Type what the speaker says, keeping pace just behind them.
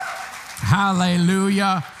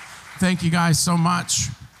Hallelujah. Thank you guys so much.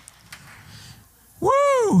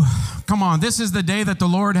 Woo! Come on, this is the day that the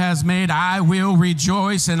Lord has made. I will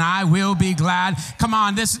rejoice and I will be glad. Come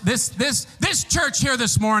on, this church here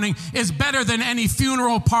this morning is better than any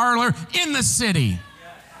funeral parlor in the city.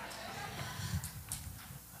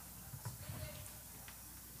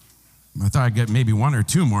 I thought I'd get maybe one or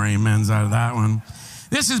two more amens out of that one.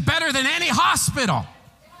 This is better than any hospital.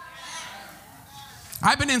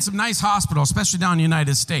 I've been in some nice hospitals, especially down in the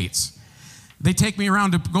United States. They take me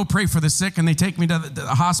around to go pray for the sick, and they take me to the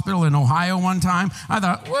hospital in Ohio one time. I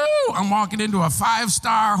thought, woo, I'm walking into a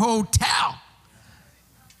 5-star hotel.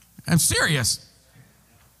 I'm serious.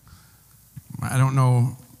 I don't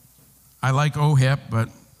know. I like OHIP, but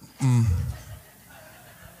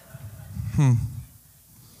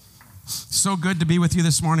So good to be with you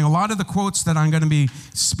this morning. A lot of the quotes that I'm going to be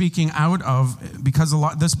speaking out of, because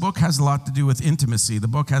this book has a lot to do with intimacy. The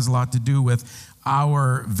book has a lot to do with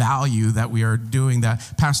our value that we are doing. That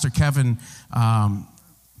Pastor Kevin,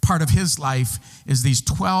 part of his life is these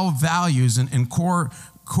 12 values and the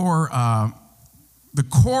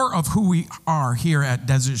core of who we are here at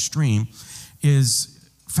Desert Stream is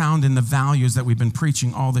found in the values that we've been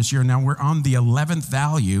preaching all this year. Now we're on the 11th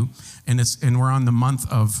value, and we're on the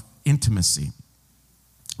month of intimacy.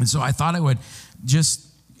 And so I thought I would just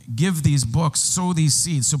give these books, sow these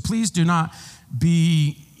seeds. So please do not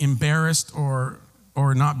be embarrassed or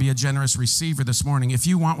not be a generous receiver this morning. If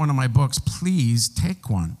you want one of my books, please take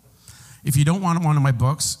one. If you don't want one of my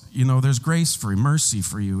books, there's grace for you, mercy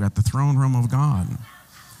for you at the throne room of God.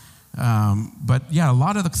 But yeah, a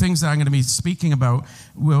lot of the things that I'm going to be speaking about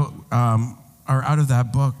are out of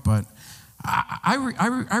that book. But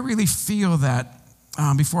I really feel that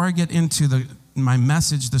before I get into my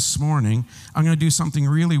message this morning, I'm going to do something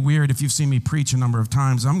really weird. If you've seen me preach a number of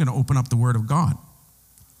times, I'm going to open up the Word of God.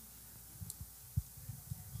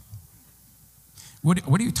 What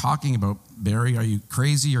are you talking about, Barry? Are you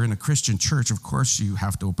crazy? You're in a Christian church. Of course you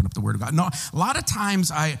have to open up the Word of God. No, a lot of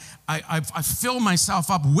times I fill myself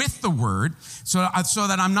up with the Word so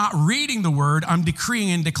that I'm not reading the Word, I'm decreeing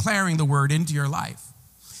and declaring the Word into your life.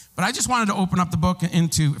 But I just wanted to open up the book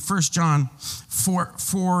into 1 John 4,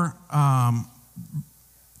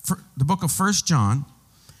 the book of 1 John.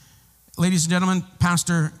 Ladies and gentlemen,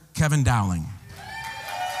 Pastor Kevin Dowling.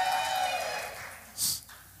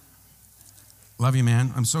 Love you,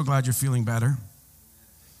 man. I'm so glad you're feeling better.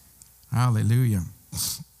 Hallelujah.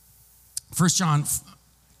 1 John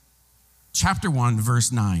chapter 1,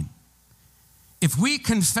 verse 9. If we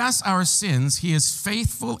confess our sins, he is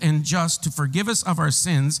faithful and just to forgive us of our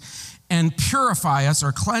sins and purify us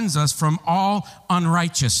or cleanse us from all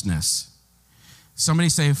unrighteousness. Somebody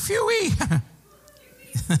say, phew-wee.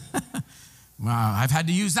 Wow, I've had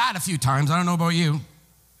to use that a few times. I don't know about you.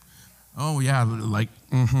 Oh, yeah,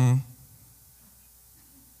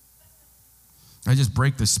 I just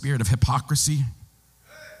break the spirit of hypocrisy.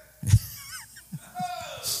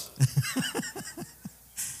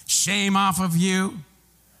 Shame off of you.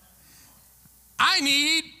 I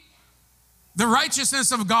need the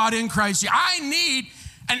righteousness of God in Christ. I need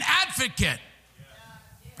an advocate.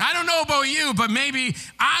 I don't know about you, but maybe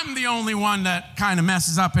I'm the only one that kind of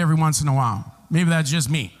messes up every once in a while. Maybe that's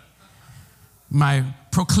just me. My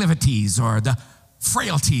proclivities or the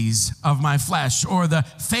frailties of my flesh or the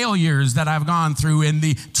failures that I've gone through and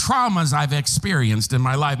the traumas I've experienced in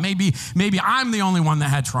my life. Maybe I'm the only one that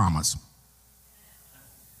had traumas.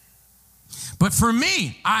 But for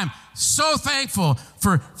me, I'm so thankful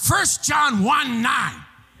for 1 John 1:9,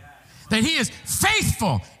 that he is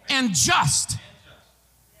faithful and just.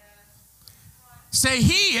 Say,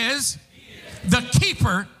 he is the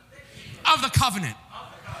keeper of the covenant.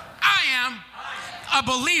 I am a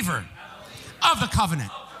believer of the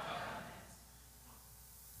covenant.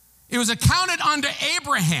 It was accounted unto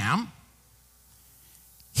Abraham.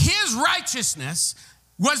 His righteousness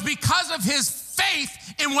was because of his faith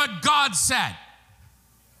in what God said.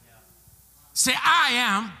 Say, I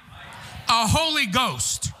am a Holy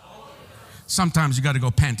Ghost. Sometimes you got to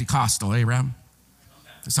go Pentecostal, eh, Ram?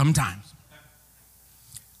 Sometimes.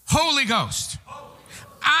 Holy Ghost.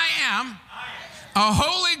 I am a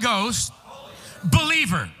Holy Ghost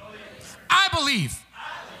believer. I believe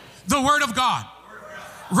the Word of God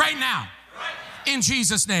right now in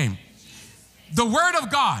Jesus' name. The Word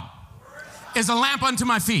of God is a lamp unto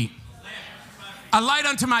my feet, a light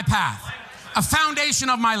unto my path, a foundation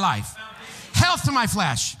of my life, health to my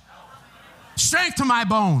flesh, strength to my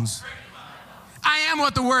bones. I am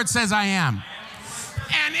what the Word says I am.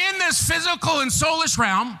 And in this physical and soulish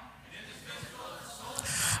realm,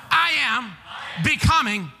 I am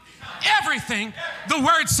becoming everything the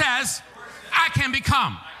Word says I can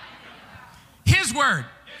become. His word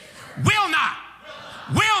will not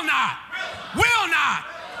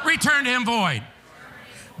return to him void,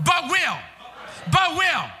 but will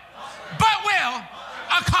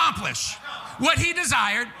accomplish what he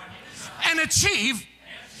desired and achieve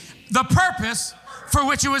the purpose for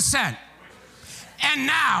which it was sent. And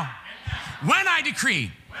now, when I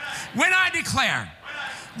decree, when I declare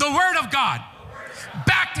the word of God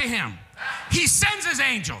back to him, he sends his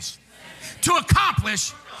angels to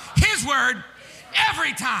accomplish his word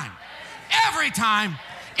every time,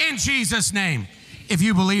 in Jesus' name. If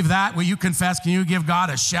you believe that, will you confess? Can you give God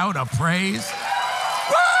a shout of praise?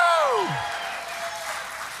 Woo!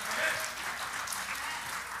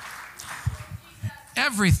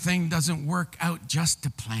 Everything doesn't work out just to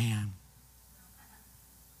plan.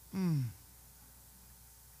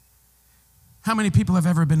 How many people have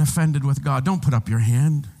ever been offended with God? Don't put up your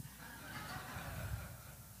hand.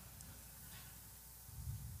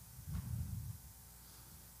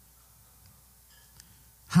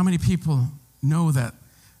 How many people know that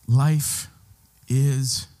life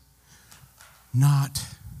is not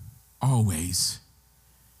always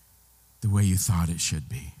the way you thought it should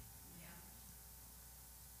be?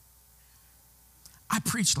 I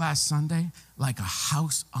preached last Sunday like a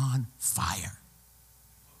house on fire.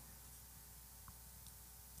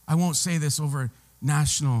 I won't say this over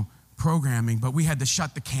national programming, but we had to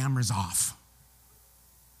shut the cameras off.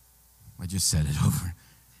 I just said it over.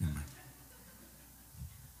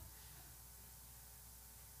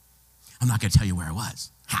 I'm not going to tell you where it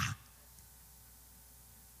was. Ha!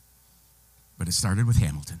 But it started with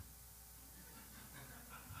Hamilton.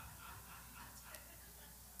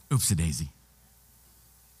 Oopsie-daisy.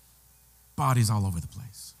 Bodies all over the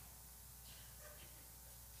place.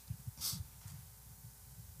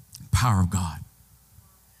 Power of God.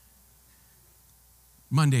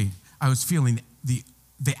 Monday, I was feeling the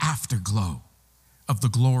afterglow of the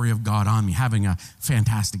glory of God on me, having a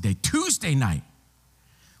fantastic day. Tuesday night,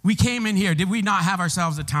 we came in here. Did we not have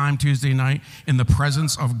ourselves a time Tuesday night in the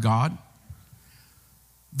presence of God?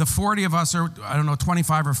 The 40 of us, or I don't know,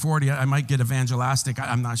 25 or 40, I might get evangelistic,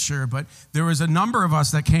 I'm not sure, but there was a number of us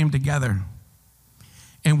that came together.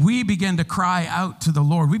 And we began to cry out to the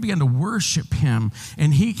Lord. We began to worship him.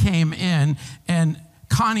 And he came in, and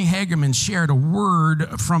Connie Hagerman shared a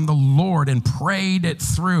word from the Lord and prayed it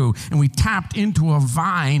through. And we tapped into a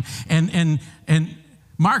vine. And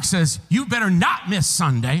Mark says, you better not miss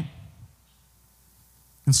Sunday.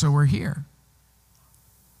 And so we're here.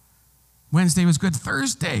 Wednesday was good.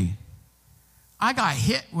 Thursday, I got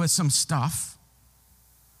hit with some stuff.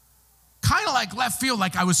 Kind of like left field,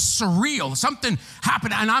 like I was surreal. Something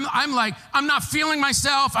happened, and I'm like, I'm not feeling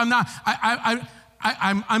myself. I'm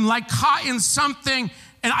like caught in something,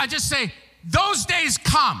 and I just say, those days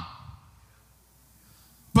come,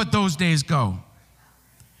 but those days go.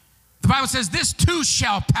 The Bible says, this too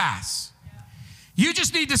shall pass. You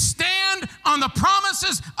just need to stand on the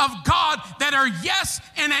promises of God that are yes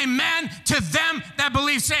and amen to them that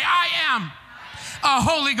believe. Say, I am a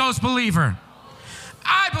Holy Ghost believer.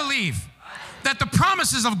 I believe that the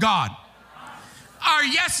promises of God are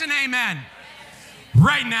yes and amen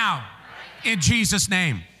right now in Jesus'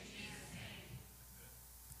 name.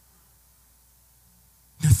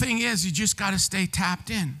 The thing is, you just got to stay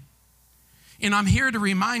tapped in. And I'm here to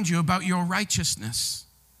remind you about your righteousness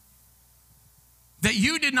that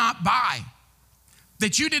you did not buy,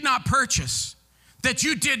 that you did not purchase, that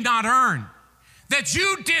you did not earn, that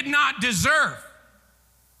you did not deserve.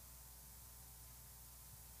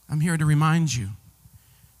 I'm here to remind you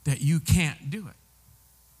that you can't do it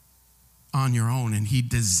on your own, and he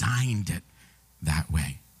designed it that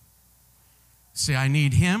way. Say, I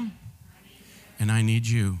need him, and I need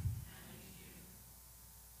you.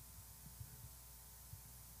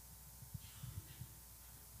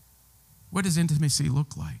 What does intimacy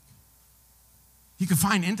look like? You can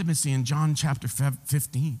find intimacy in John chapter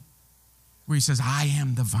 15, where he says, I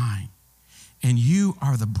am the vine, and you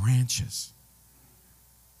are the branches.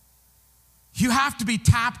 You have to be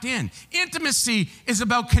tapped in. Intimacy is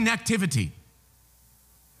about connectivity.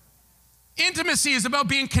 Intimacy is about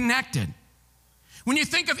being connected. When you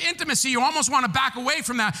think of intimacy, you almost want to back away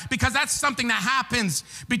from that because that's something that happens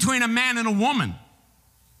between a man and a woman,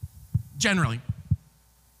 generally.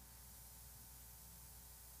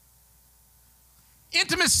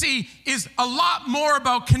 Intimacy is a lot more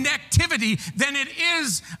about connectivity than it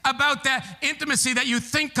is about that intimacy that you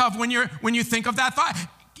think of when you think of that thought.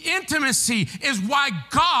 Intimacy is why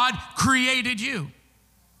God created you.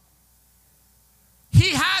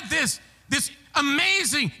 He had this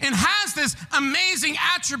amazing and has this amazing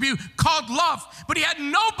attribute called love. But he had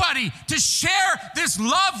nobody to share this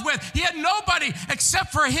love with. He had nobody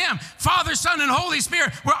except for him. Father, Son, and Holy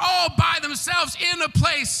Spirit were all by themselves in a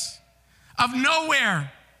place of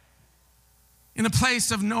nowhere, in a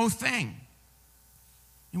place of no thing.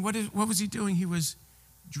 And what was he doing? He was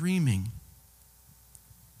dreaming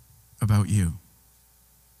about you.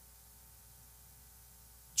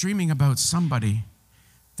 Dreaming about somebody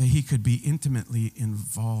that he could be intimately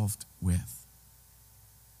involved with.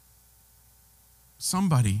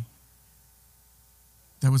 Somebody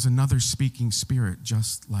that was another speaking spirit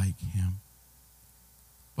just like him.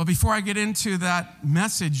 Well, before I get into that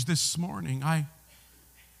message this morning, I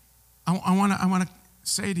want to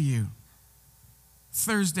say to you,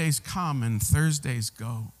 Thursdays come and Thursdays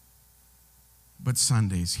go, but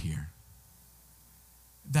Sunday's here.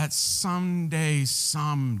 That someday,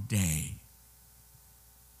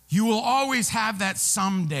 you will always have that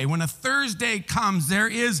someday. When a Thursday comes, there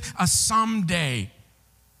is a someday.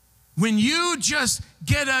 When you just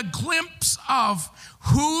get a glimpse of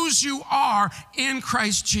whose you are in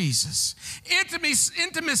Christ Jesus.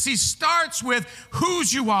 Intimacy starts with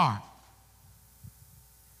whose you are.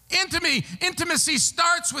 Intimacy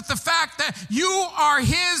starts with the fact that you are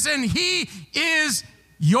his and he is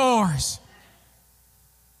yours.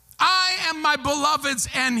 I am my beloved's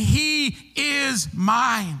and he is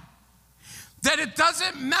mine. That it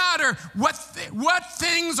doesn't matter what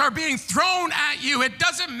things are being thrown at you. It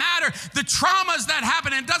doesn't matter the traumas that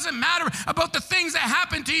happen. It doesn't matter about the things that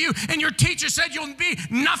happen to you. And your teacher said you'll be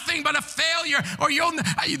nothing but a failure, or you're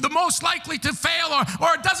the most likely to fail,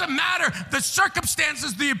 or it doesn't matter the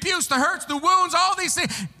circumstances, the abuse, the hurts, the wounds, all these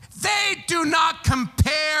things. They do not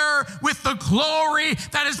compare with the glory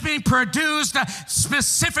that is being produced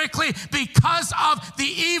specifically because of the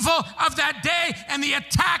evil of that day and the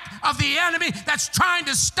attack of the enemy that's trying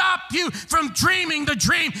to stop you from dreaming the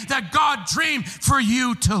dream that God dreamed for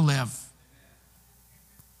you to live.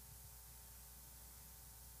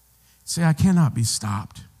 Say, I cannot be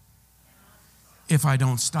stopped if I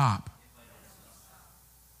don't stop.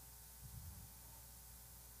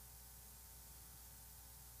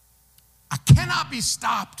 I cannot be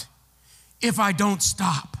stopped if I don't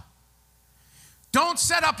stop. Don't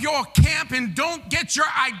set up your camp and don't get your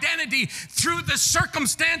identity through the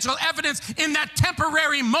circumstantial evidence in that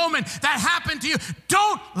temporary moment that happened to you.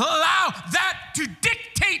 Don't allow that to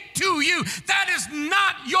dictate to you. That is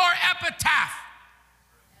not your epitaph.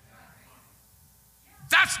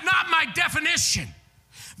 That's not my definition.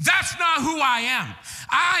 That's not who I am.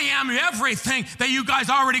 I am everything that you guys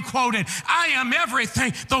already quoted. I am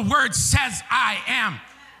everything the word says I am.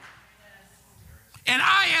 And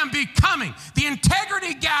I am becoming the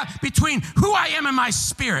integrity gap between who I am and my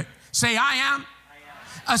spirit. Say, I am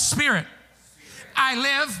a spirit. I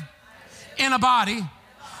live in a body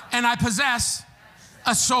and I possess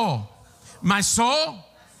a soul. My soul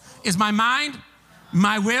is my mind,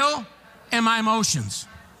 my will, and my emotions.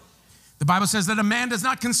 The Bible says that a man does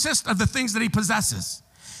not consist of the things that he possesses.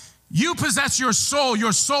 You possess your soul.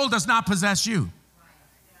 Your soul does not possess you.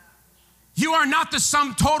 You are not the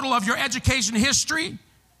sum total of your education history,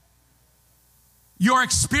 your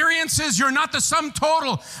experiences. You're not the sum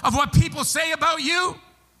total of what people say about you.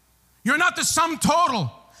 You're not the sum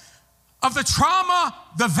total of the trauma,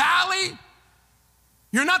 the valley.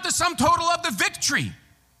 You're not the sum total of the victory.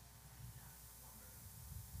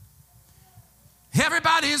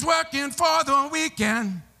 Everybody is working for the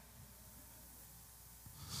weekend.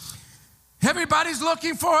 Everybody's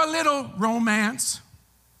looking for a little romance.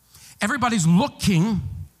 Everybody's looking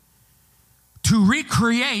to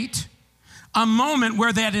recreate a moment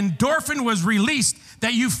where that endorphin was released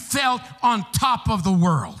that you felt on top of the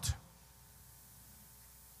world.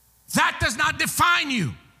 That does not define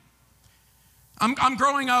you. I'm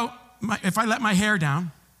growing out, if I let my hair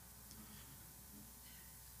down,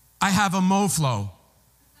 I have a MoFlo.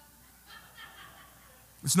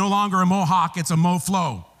 It's no longer a mohawk, it's a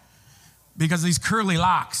MoFlo. Because of these curly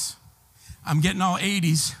locks. I'm getting all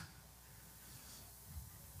 80s.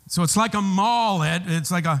 So it's like a mullet,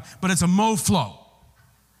 but it's a MoFlo.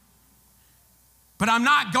 But I'm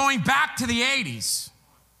not going back to the 80s.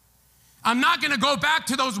 I'm not going to go back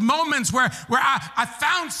to those moments where I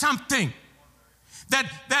found something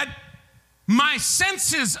that my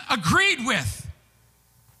senses agreed with.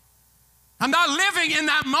 I'm not living in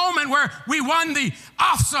that moment where we won the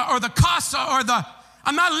OFSA or the CASA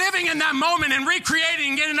I'm not living in that moment and recreating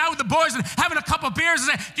and getting out with the boys and having a couple beers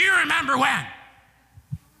and saying, do you remember when?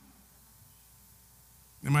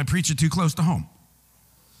 Am I preaching too close to home?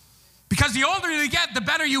 Because the older you get, the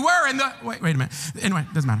better you were. And wait a minute. Anyway,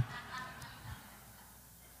 doesn't matter.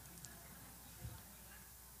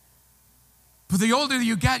 But the older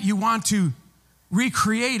you get, you want to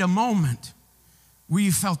recreate a moment where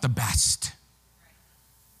you felt the best.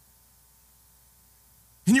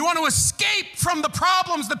 And you want to escape from the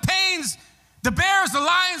problems, the pains, the bears, the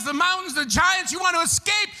lions, the mountains, the giants. You want to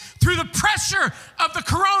escape through the pressure of the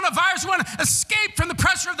coronavirus. You want to escape from the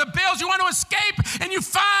pressure of the bills. You want to escape, and you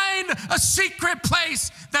find a secret place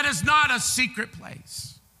that is not a secret place.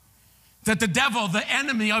 That the devil, the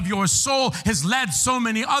enemy of your soul, has led so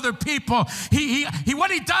many other people.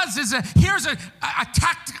 What he does is, here's a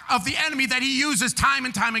tactic of the enemy that he uses time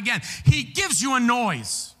and time again. He gives you a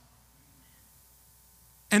noise.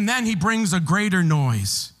 And then he brings a greater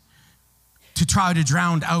noise to try to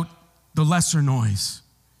drown out the lesser noise.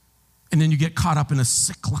 And then you get caught up in a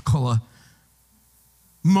cyclical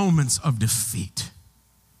moments of defeat.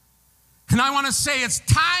 And I want to say it's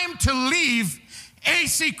time to leave a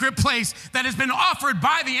secret place that has been offered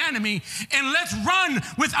by the enemy, and let's run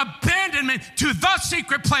with abandonment to the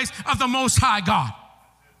secret place of the Most High God.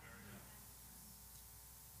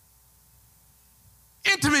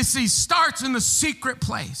 Intimacy starts in the secret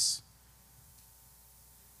place.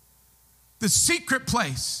 The secret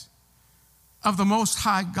place of the Most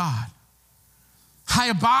High God. I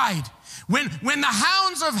abide. When the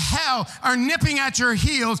hounds of hell are nipping at your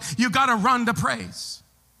heels, you got to run to praise.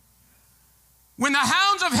 When the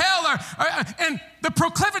hounds of hell are and the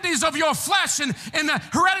proclivities of your flesh and the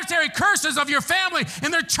hereditary curses of your family,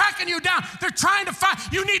 and they're tracking you down, they're trying to find,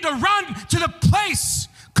 you need to run to the place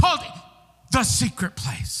called the secret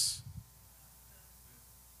place.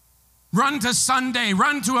 Run to Sunday,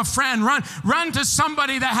 run to a friend, run to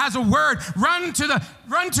somebody that has a word, run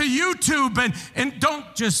to YouTube and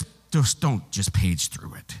don't just page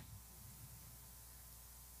through it.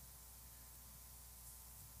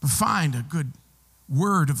 But find a good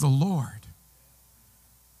word of the Lord.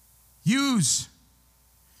 Use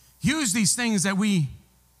these things that we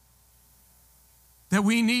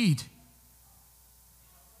need.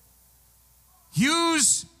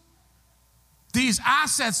 Use these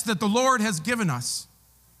assets that the Lord has given us.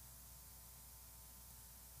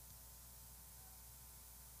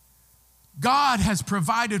 God has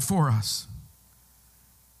provided for us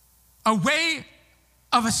a way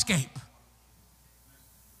of escape.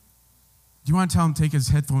 Do you want to tell him to take his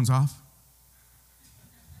headphones off?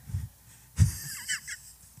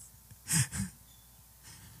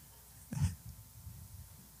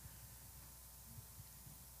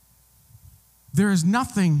 There is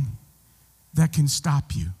nothing that can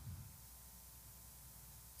stop you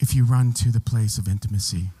if you run to the place of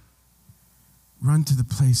intimacy. Run to the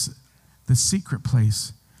place, the secret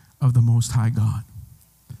place of the Most High God.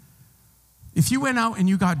 If you went out and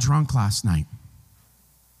you got drunk last night,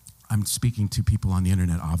 I'm speaking to people on the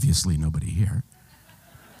internet, obviously nobody here.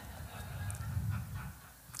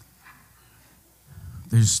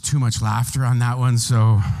 There's too much laughter on that one,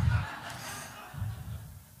 so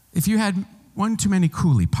if you had one too many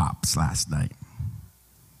Coolie Pops last night,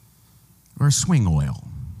 or swing oil.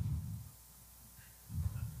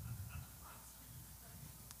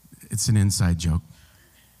 It's an inside joke.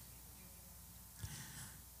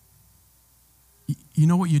 You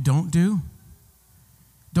know what you don't do?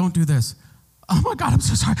 Don't do this. Oh my God, I'm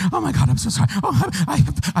so sorry. Oh my God, I'm so sorry. Oh,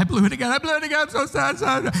 I blew it again. I'm so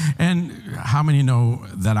sad. And how many know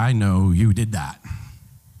that I know you did that?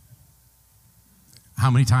 How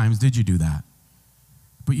many times did you do that?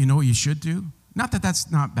 But you know what you should do? Not that that's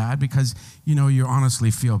not bad, because, you know, you honestly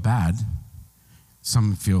feel bad.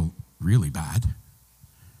 Some feel really bad.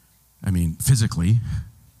 I mean, physically.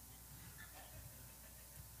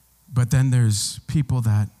 But then there's people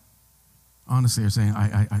that honestly are saying,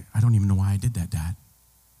 I don't even know why I did that, Dad.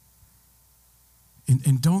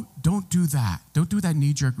 And don't do that. Don't do that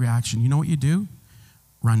knee-jerk reaction. You know what you do?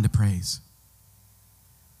 Run to praise.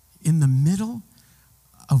 In the middle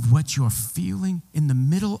of what you're feeling, in the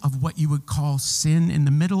middle of what you would call sin, in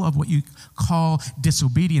the middle of what you call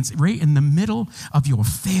disobedience, right in the middle of your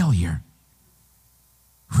failure,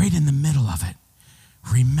 right in the middle of it,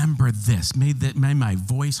 remember this. May my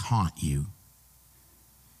voice haunt you.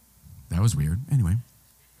 That was weird. Anyway,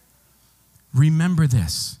 remember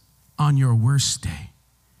this. On your worst day,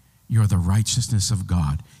 you're the righteousness of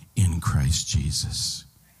God in Christ Jesus.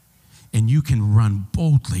 And you can run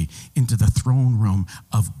boldly into the throne room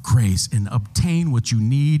of grace and obtain what you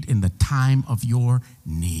need in the time of your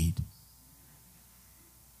need.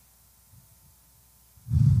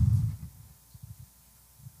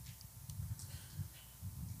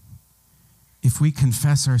 If we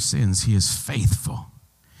confess our sins, he is faithful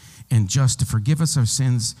and just to forgive us our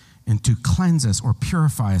sins and to cleanse us or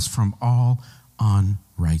purify us from all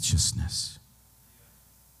unrighteousness.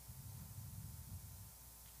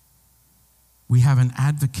 We have an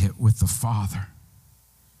advocate with the Father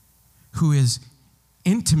who is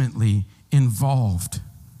intimately involved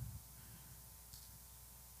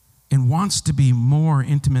and wants to be more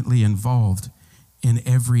intimately involved in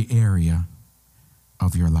every area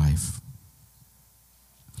of your life.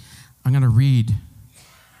 I'm going to read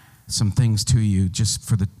some things to you just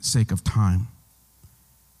for the sake of time.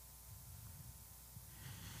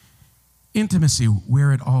 Intimacy,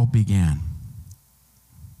 where it all began.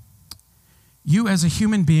 You as a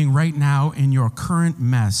human being right now in your current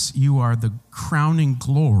mess, you are the crowning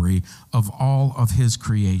glory of all of his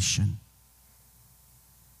creation.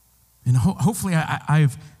 And hopefully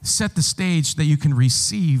I've set the stage that you can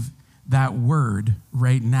receive that word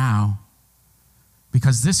right now,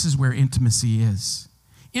 because this is where intimacy is.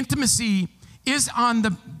 Intimacy is on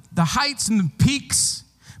the heights and the peaks,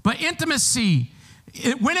 but intimacy,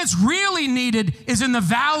 when it's really needed, is in the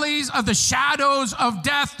valleys of the shadows of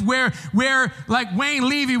death, where like Wayne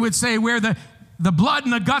Levy would say, where the blood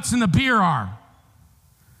and the guts and the beer are.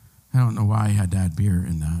 I don't know why he had to add beer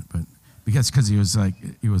in that, but because he was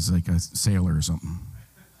like a sailor or something.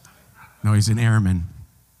 No, he's an airman.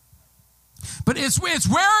 But it's where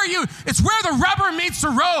the rubber meets the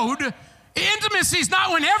road. Intimacy is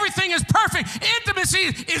not when everything is perfect.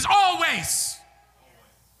 Intimacy is always.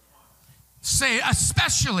 Say,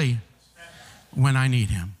 especially when I need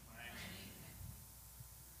him.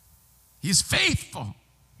 He's faithful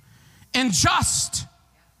and just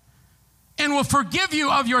and will forgive you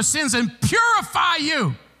of your sins and purify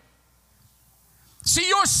you. See,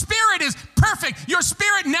 your spirit is perfect. Your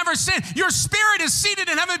spirit never sinned. Your spirit is seated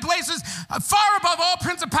in heavenly places, far above all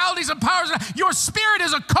principalities and powers. Your spirit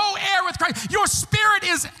is a co-heir with Christ. Your spirit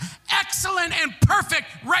is excellent and perfect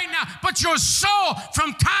right now. But your soul,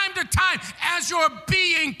 from time to time, as you're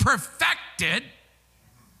being perfected,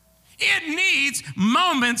 it needs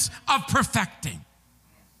moments of perfecting.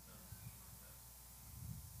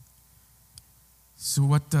 So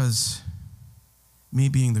what does me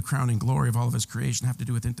being the crowning glory of all of his creation have to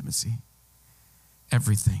do with intimacy?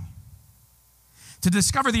 Everything. To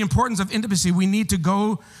discover the importance of intimacy, we need to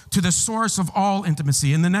go to the source of all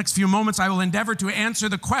intimacy. In the next few moments, I will endeavor to answer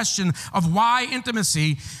the question of why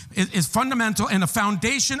intimacy is fundamental and a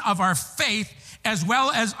foundation of our faith, as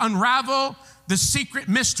well as unravel the secret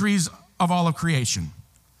mysteries of all of creation.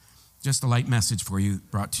 Just a light message for you,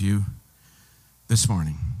 brought to you this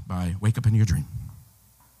morning by Wake Up in Your Dream.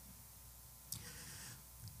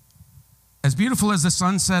 As beautiful as the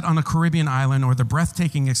sunset on a Caribbean island, or the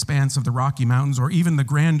breathtaking expanse of the Rocky Mountains, or even the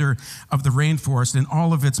grandeur of the rainforest in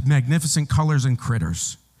all of its magnificent colors and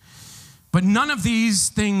critters. But none of these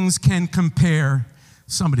things can compare,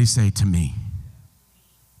 somebody say, to me.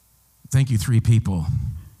 Thank you, 3 people.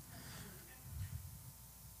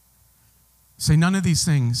 Say, none of these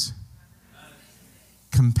things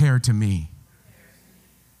compare to me.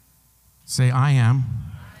 Say, I am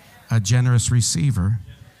a generous receiver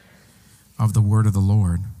of the word of the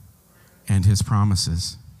Lord and his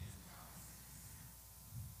promises.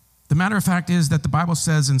 The matter of fact is that the Bible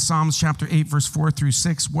says in Psalms chapter 8, verse 4 through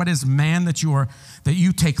 6, what is man that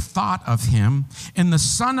you take thought of him, and the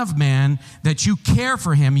son of man that you care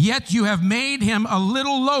for him, yet you have made him a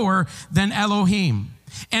little lower than Elohim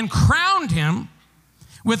and crowned him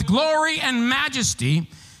with glory and majesty.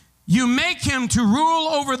 You make him to rule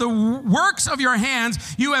over the works of your hands.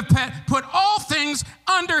 You have put all things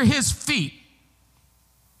under his feet.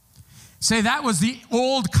 Say, that was the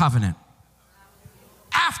old covenant.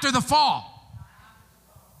 After the fall.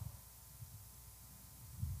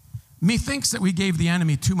 Methinks that we gave the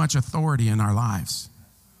enemy too much authority in our lives.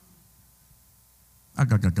 I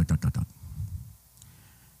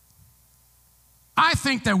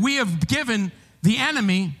think that we have given the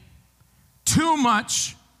enemy too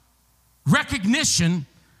much recognition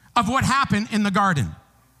of what happened in the garden.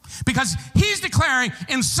 Because he's declaring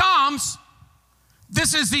in Psalms,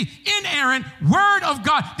 this is the inerrant word of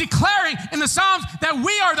God, declaring in the Psalms that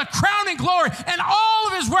we are the crowning glory, and all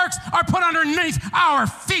of his works are put underneath our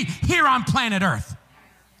feet here on planet Earth.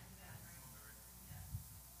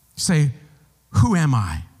 Say, who am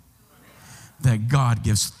I that God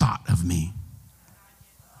gives thought of me?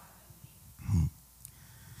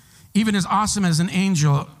 Even as awesome as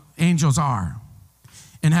angels are,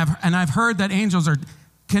 and I've heard that angels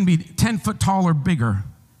can be 10 foot tall or bigger,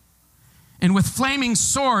 and with flaming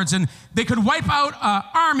swords, and they could wipe out an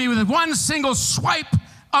army with one single swipe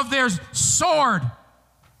of their sword.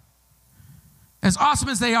 As awesome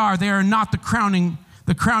as they are not the crowning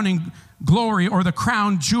glory or the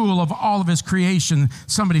crown jewel of all of his creation.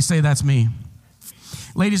 Somebody say, that's me.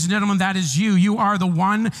 Ladies and gentlemen, that is you. You are the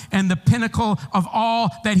one and the pinnacle of all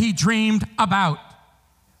that he dreamed about.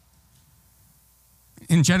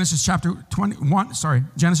 In Genesis chapter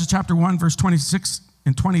 1, verse 26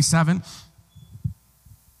 and 27,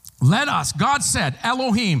 let us, God said,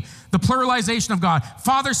 Elohim, the pluralization of God,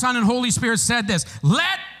 Father, Son, and Holy Spirit said this,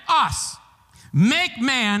 let us make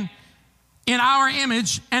man in our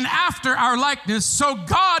image and after our likeness. So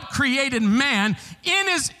God created man in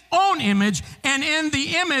his own image, and in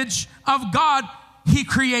the image of God, he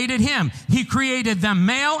created him. He created them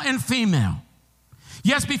male and female.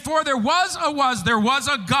 Yes, before there was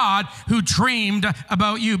a God who dreamed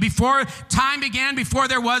about you. Before time began, before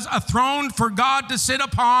there was a throne for God to sit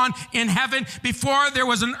upon in heaven, before there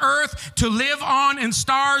was an earth to live on and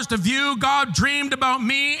stars to view, God dreamed about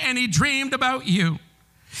me and he dreamed about you.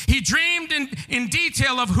 He dreamed in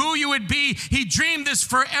detail of who you would be. He dreamed this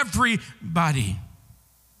for everybody.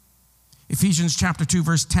 Ephesians chapter 2,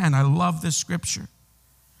 verse 10, I love this scripture.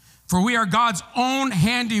 For we are God's own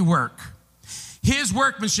handiwork, his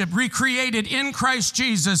workmanship, recreated in Christ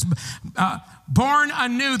Jesus, born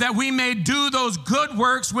anew, that we may do those good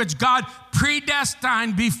works which God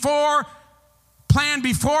predestined planned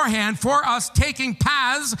beforehand for us, taking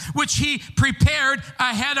paths which he prepared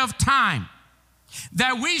ahead of time,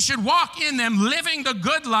 that we should walk in them, living the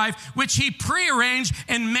good life which he prearranged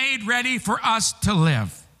and made ready for us to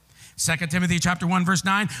live. 2 Timothy chapter 1, verse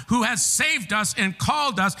 9, who has saved us and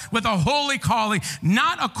called us with a holy calling,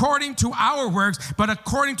 not according to our works, but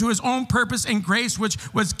according to his own purpose and grace, which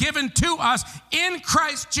was given to us in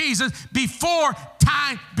Christ Jesus before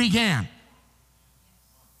time began.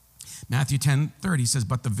 Matthew 10:30 says,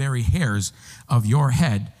 but the very hairs of your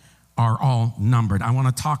head are all numbered. I want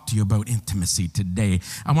to talk to you about intimacy today.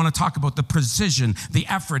 I want to talk about the precision, the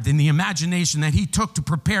effort, and the imagination that he took to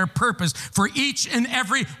prepare purpose for each and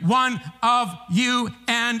every one of you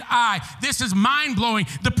and I. This is mind-blowing,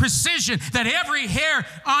 the precision that every hair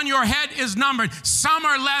on your head is numbered. Some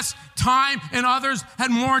are less time and others had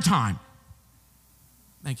more time.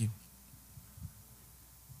 Thank you.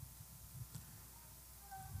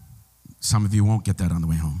 Some of you won't get that on the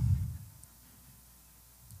way home.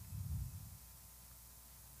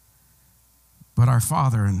 But our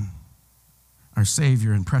Father and our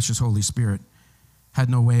Savior and precious Holy Spirit had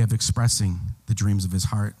no way of expressing the dreams of his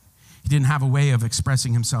heart. He didn't have a way of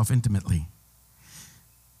expressing himself intimately.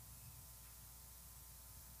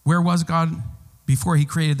 Where was God before he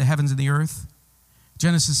created the heavens and the earth?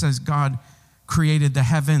 Genesis says God created the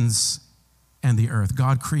heavens and the earth.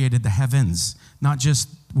 God created the heavens, not just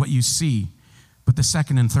what you see, but the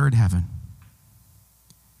second and third heaven.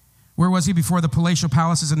 Where was he before the palatial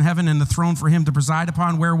palaces in heaven and the throne for him to preside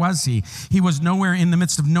upon? Where was he? He was nowhere, in the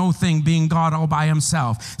midst of no thing, being God all by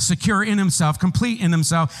himself, secure in himself, complete in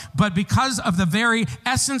himself. But because of the very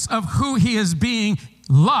essence of who he is being,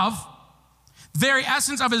 love, very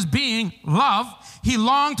essence of his being, love, he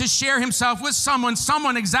longed to share himself with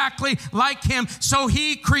someone exactly like him. So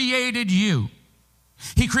he created you.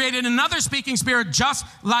 He created another speaking spirit just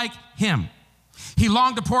like him. He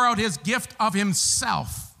longed to pour out his gift of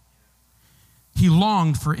himself. He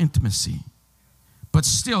longed for intimacy, but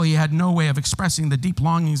still he had no way of expressing the deep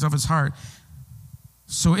longings of his heart.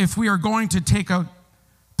 So if we are going to take a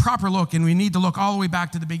proper look, and we need to look all the way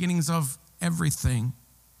back to the beginnings of everything,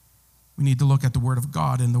 we need to look at the Word of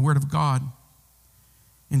God. And the Word of God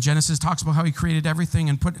in Genesis talks about how he created everything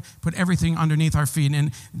and put everything underneath our feet.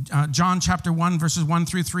 And in John chapter 1, verses 1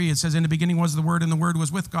 through 3, it says, in the beginning was the Word, and the Word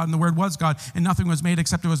was with God, and the Word was God, and nothing was made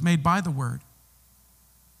except it was made by the Word.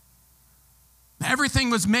 Everything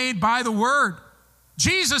was made by the Word.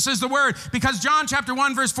 Jesus is the Word, because John chapter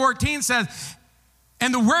 1 verse 14 says,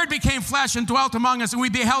 and the Word became flesh and dwelt among us, and we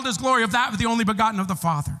beheld his glory of that of the only begotten of the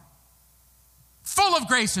Father, full of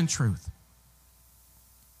grace and truth.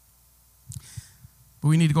 But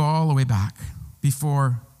we need to go all the way back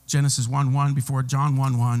before Genesis 1:1, before John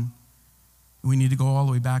 1:1. We need to go all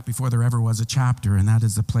the way back before there ever was a chapter, and that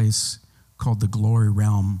is the place called the glory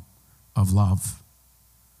realm of love.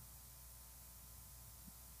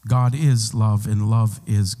 God is love, and love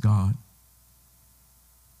is God.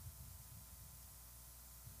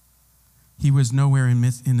 He was nowhere in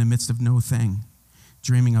the midst of no thing,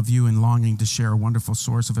 dreaming of you and longing to share a wonderful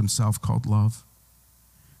source of himself called love.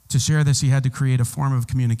 To share this, he had to create a form of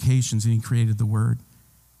communications, and he created the Word.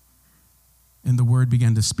 And the Word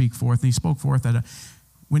began to speak forth, and he spoke forth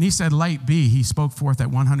when he said light be, he spoke forth at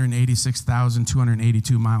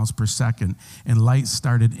 186,282 miles per second, and light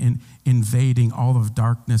started invading all of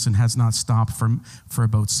darkness and has not stopped for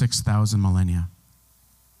about 6,000 millennia.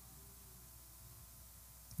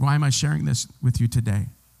 Why am I sharing this with you today?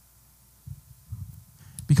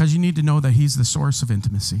 Because you need to know that he's the source of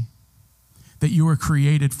intimacy, that you were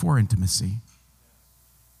created for intimacy.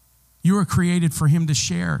 You were created for him to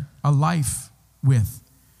share a life with.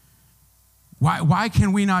 Why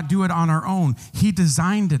can we not do it on our own? He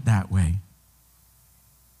designed it that way.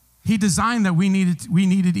 He designed that we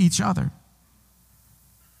needed each other.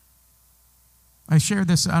 I shared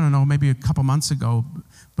this, I don't know, maybe a couple months ago,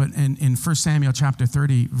 but in 1 Samuel chapter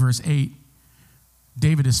 30, verse 8,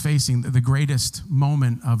 David is facing the greatest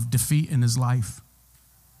moment of defeat in his life.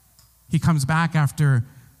 He comes back after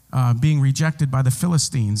being rejected by the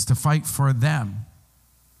Philistines to fight for them.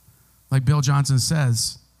 Like Bill Johnson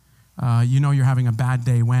says, you know you're having a bad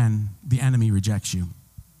day when the enemy rejects you.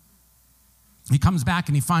 He comes back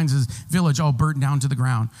and he finds his village all burnt down to the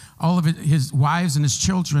ground. All of his wives and his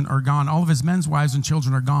children are gone. All of his men's wives and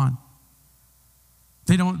children are gone.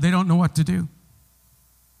 They don't know what to do.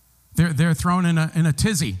 They're thrown in a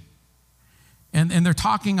tizzy. And they're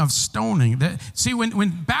talking of stoning. See,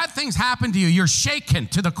 when bad things happen to you, you're shaken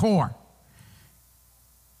to the core.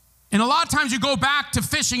 And a lot of times you go back to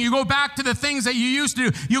fishing, you go back to the things that you used to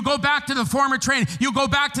do, you go back to the former training, you go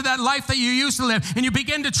back to that life that you used to live, and you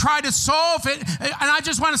begin to try to solve it. And I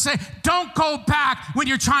just want to say, don't go back when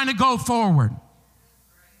you're trying to go forward.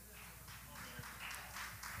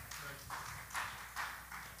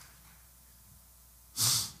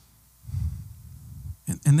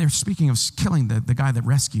 And they're speaking of killing the guy that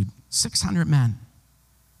rescued 600 men.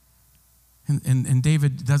 And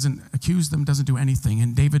David doesn't accuse them, doesn't do anything.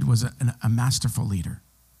 And David was a masterful leader.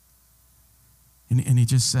 And he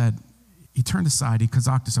just said, he turned aside, he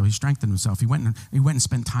kazaked himself, he strengthened himself. He went and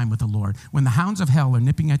spent time with the Lord. When the hounds of hell are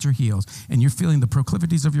nipping at your heels and you're feeling the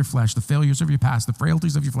proclivities of your flesh, the failures of your past, the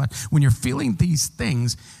frailties of your flesh, when you're feeling these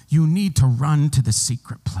things, you need to run to the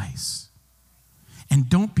secret place. And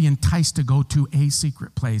don't be enticed to go to a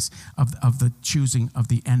secret place of the choosing of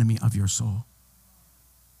the enemy of your soul.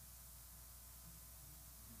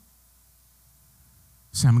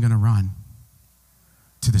 So I'm going to run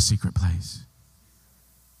to the secret place.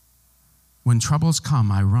 When troubles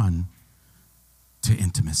come, I run to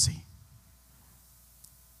intimacy.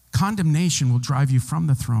 Condemnation will drive you from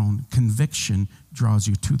the throne. Conviction draws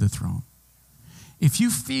you to the throne. If you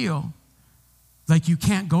feel like you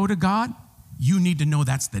can't go to God, you need to know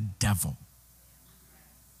that's the devil.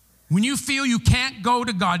 When you feel you can't go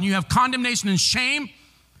to God and you have condemnation and shame,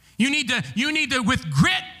 you need to with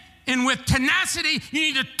grit and with tenacity, you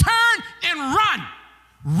need to turn and run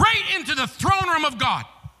right into the throne room of God.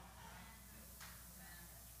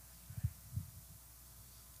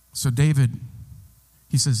 So David,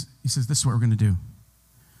 he says, this is what we're going to do.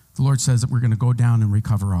 The Lord says that we're going to go down and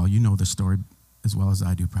recover all. You know the story as well as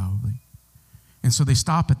I do probably. And so they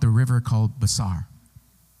stop at the river called Besar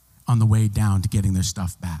on the way down to getting their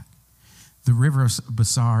stuff back. The river of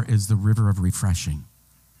Besar is the river of refreshing.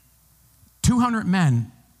 200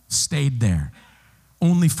 men stayed there.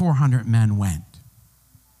 Only 400 men went.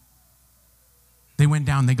 They went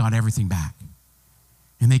down, they got everything back.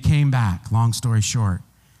 And they came back, long story short.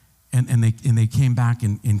 And they came back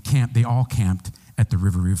and camped. They all camped at the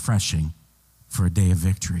river refreshing for a day of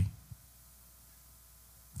victory.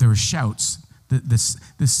 There were shouts,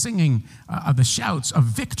 the singing of the shouts of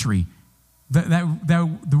victory.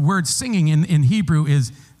 The word singing in Hebrew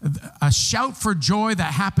is a shout for joy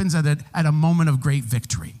that happens at a moment of great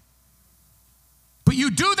victory. But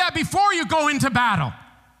you do that before you go into battle.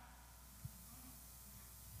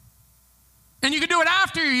 And you can do it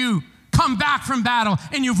after you come back from battle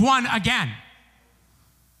and you've won again.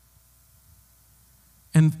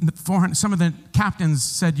 And some of the captains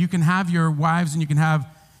said, you can have your wives and you can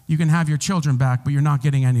have your children back, but you're not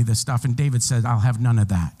getting any of this stuff. And David said, I'll have none of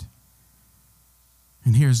that.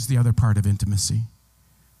 And here's the other part of intimacy.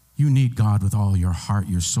 You need God with all your heart,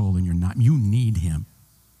 your soul, and your mind. You need him.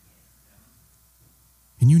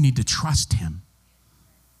 And you need to trust him.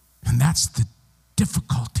 And that's the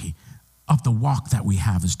difficulty of the walk that we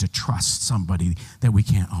have, is to trust somebody that we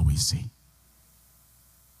can't always see.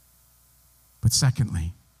 But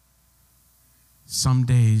secondly, some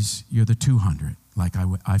days you're the 200, like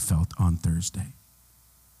I felt on Thursday.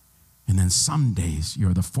 And then some days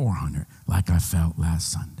you're the 400, like I felt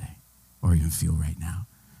last Sunday, or even feel right now.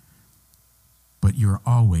 But you're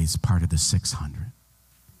always part of the 600.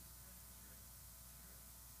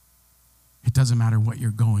 It doesn't matter what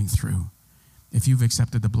you're going through. If you've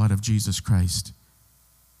accepted the blood of Jesus Christ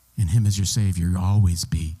and him as your Savior, you'll always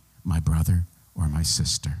be my brother or my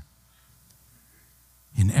sister.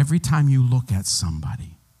 And every time you look at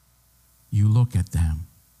somebody, you look at them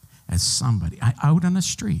as somebody, out on the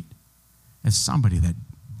street, as somebody that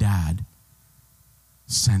Dad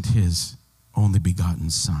sent his only begotten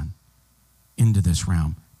Son into this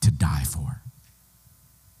realm to die for.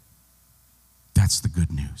 That's the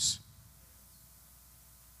good news.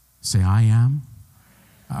 Say, I am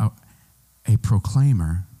a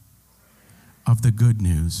proclaimer of the good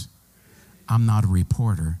news. I'm not a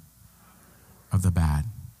reporter of the bad.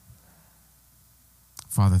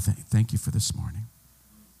 Father, thank you for this morning.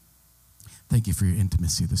 Thank you for your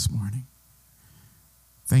intimacy this morning.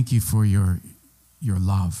 Thank you for your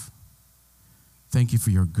love. Thank you for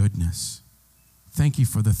your goodness. Thank you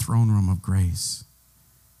for the throne room of grace.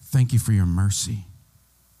 Thank you for your mercy.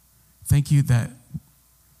 Thank you that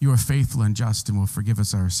you are faithful and just and will forgive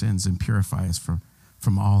us our sins and purify us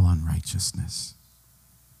from all unrighteousness.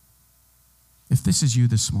 If this is you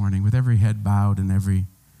this morning, with every head bowed and every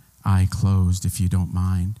eye closed, if you don't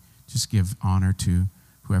mind, just give honor to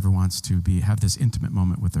whoever wants to have this intimate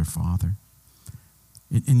moment with their Father.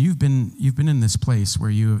 And you've been in this place where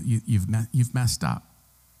you've messed up.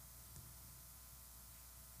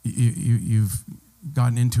 You've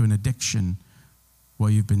gotten into an addiction while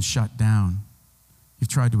you've been shut down. You've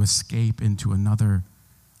tried to escape into another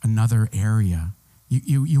area.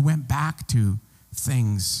 You went back to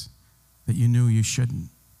things that you knew you shouldn't.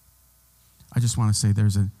 I just want to say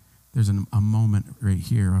there's a moment right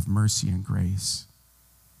here of mercy and grace.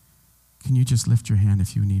 Can you just lift your hand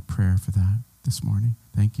if you need prayer for that this morning?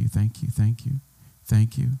 Thank you, thank you, thank you,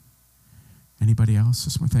 thank you. Anybody else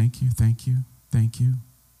this morning? Thank you, thank you, thank you.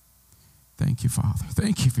 Thank you, Father.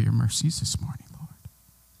 Thank you for your mercies this morning, Lord.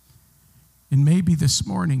 And maybe this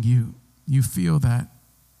morning you feel that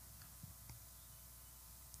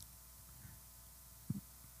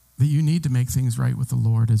you need to make things right with the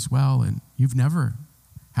Lord as well, and you've never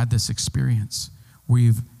had this experience where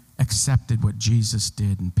you've accepted what Jesus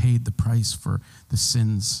did and paid the price for the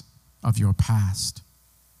sins of your past,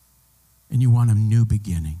 and you want a new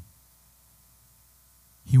beginning.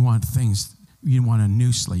 You want a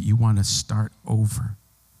new slate. You want to start over.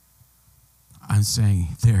 I'm saying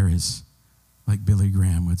there is, like Billy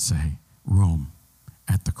Graham would say, room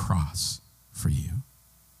at the cross for you.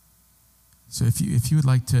 So if you would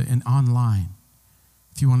like to, and online,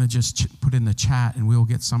 if you want to just put in the chat and we'll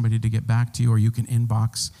get somebody to get back to you, or you can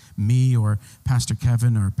inbox me or Pastor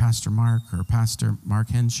Kevin or Pastor Mark or Pastor Mark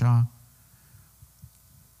Henshaw.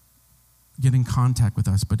 Get in contact with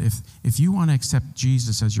us. But if you want to accept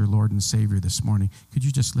Jesus as your Lord and Savior this morning, could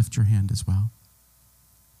you just lift your hand as well?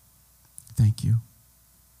 Thank you.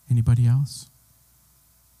 Anybody else?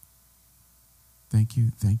 Thank you,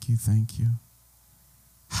 thank you, thank you.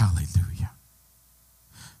 Hallelujah.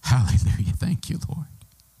 Hallelujah. Thank you, Lord.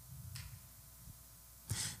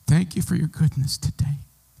 Thank you for your goodness today.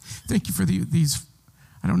 Thank you for these,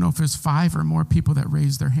 I don't know if there's 5 or more people that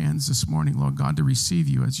raised their hands this morning, Lord God, to receive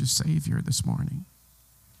you as your Savior this morning.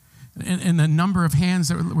 And the number of hands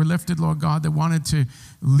that were lifted, Lord God, that wanted to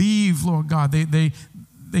leave, Lord God,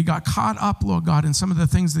 they got caught up, Lord God, in some of the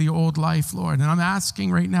things of the old life, Lord. And I'm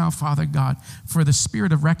asking right now, Father God, for the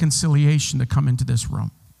spirit of reconciliation to come into this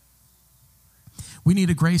room. We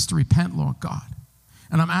need a grace to repent, Lord God.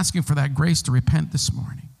 And I'm asking for that grace to repent this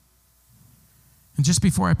morning. And just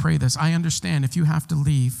before I pray this, I understand if you have to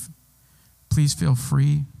leave, please feel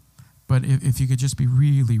free. But if you could just be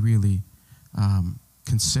really, really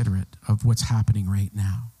considerate of what's happening right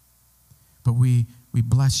now. But we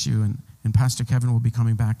bless you, and Pastor Kevin will be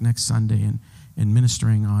coming back next Sunday and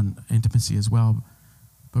ministering on intimacy as well.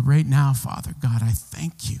 But right now, Father God, I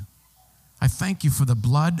thank you. I thank you for the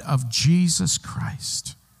blood of Jesus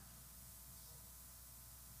Christ.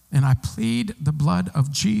 And I plead the blood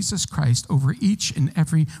of Jesus Christ over each and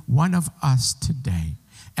every one of us today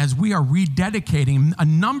as we are rededicating. A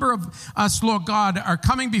number of us, Lord God, are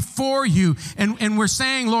coming before you, and we're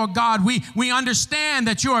saying, Lord God, we understand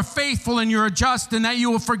that you are faithful and you're just, and that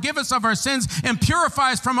you will forgive us of our sins and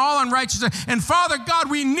purify us from all unrighteousness. And Father God,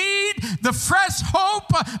 we need the fresh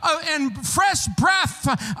hope and fresh breath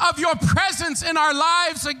of your presence in our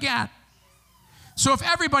lives again. So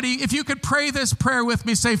if you could pray this prayer with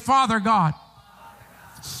me, say, Father God.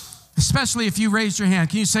 Especially if you raised your hand.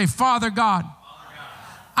 Can you say, Father God,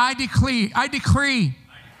 I decree, I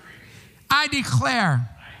declare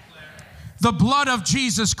the blood of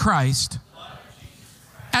Jesus Christ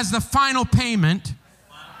as the final payment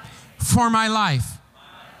for my life.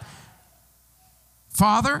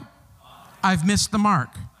 Father, I've missed the mark.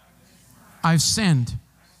 I've sinned.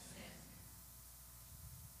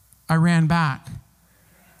 I ran back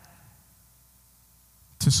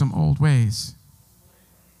to some old ways.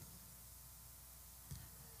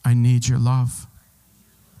 I need your love.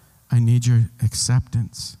 I need your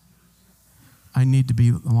acceptance. I need to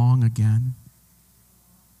belong again.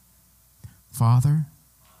 Father,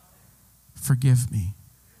 forgive me,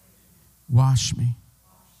 wash me,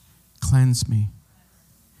 cleanse me.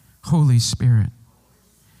 Holy Spirit,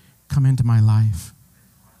 come into my life.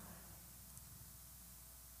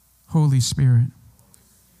 Holy Spirit,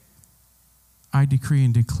 I decree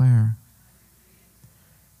and declare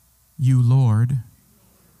you, Lord,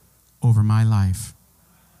 over my life,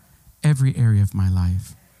 every area of my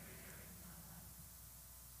life.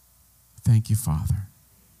 Thank you, Father.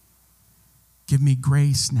 Give me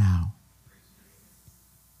grace now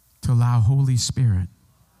to allow Holy Spirit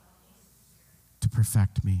to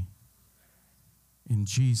perfect me. In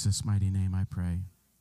Jesus' mighty name I pray.